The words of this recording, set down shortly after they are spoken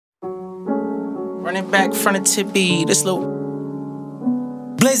Running back, front of Tippy, this little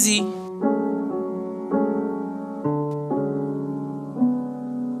Blizzy.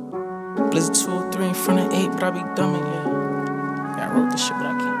 Blizzy 203 in front of 8, but I be dumbing, yeah. I wrote this shit, but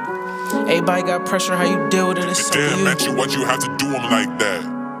I can't. Everybody got pressure, how you deal with it, it's up to you. Damn, at you, what you have to do them like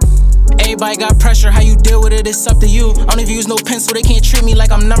that? Everybody got pressure, how you deal with it, it's up to you. I don't even use no pencil, they can't treat me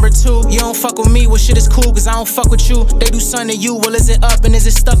like I'm number 2. You don't fuck with me, well shit is cool, cause I don't fuck with you. They do something to you, well is it up and is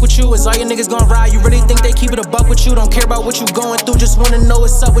it stuck with you? Is all your niggas gon' ride, you really think they keep it a buck with you? Don't care about what you going through, just wanna know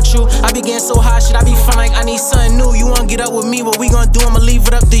what's up with you. I be getting so high, shit, I be feeling like I need something new. You wanna get up with me, what we gon' do, I'ma leave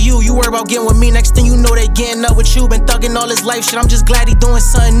it up to you. You worry about getting with me, next thing you know they getting up with you. Been thugging all his life, shit, I'm just glad he doing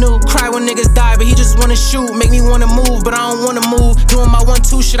something new. Cry when niggas die, but he just wanna shoot. Make me wanna move, but I don't wanna move. Doing my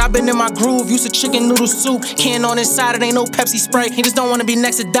 1-2 shit, I been in my groove. Used to chicken noodle soup, can on inside, it ain't no Pepsi Sprite. He just don't wanna be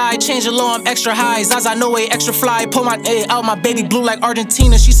next to die. Change the law, I'm extra high. Zaza no way, extra fly. Pull my out, my baby blue like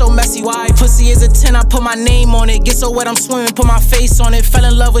Argentina. She so messy, why? Pussy is a 10, I put my name on it. Get so wet, I'm swimming, put my face on it. Fell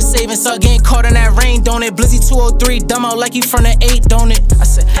in love with saving, so getting caught in that rain, don't it? Blizzy 203, dumb out like he from the 8, don't it? I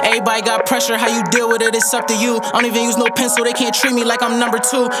said, everybody got pressure, how you deal with it, it's up to you. I don't even use no pencil, they can't treat me like I'm number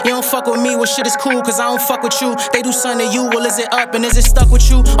 2. You don't fuck with me, well shit is cool, cause I don't fuck with you. They do something to you, well is it up and is it stuck with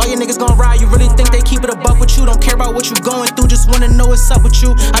you? All your niggas gon' ride, you really think they keep it a buck with you? Don't care about what you going through, just wanna know what's up with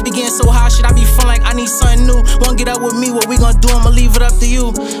you. I be getting so high, shit, I be feeling like I need something new. Wanna get up with me, what we gon' do, I'ma leave it up to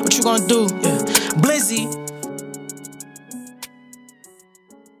you. What you gon' do? Yeah. Blizzy.